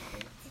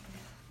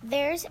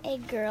There's a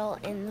girl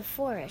in the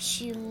forest.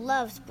 She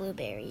loves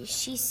blueberries.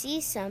 She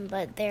sees some,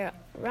 but they're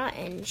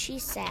rotten.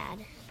 She's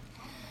sad.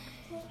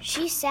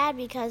 She's sad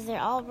because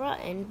they're all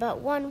rotten, but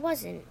one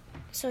wasn't.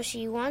 So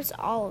she wants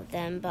all of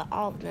them, but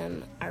all of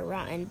them are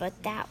rotten,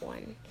 but that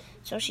one.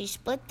 So she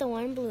split the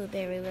one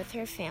blueberry with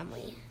her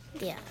family.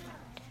 The end.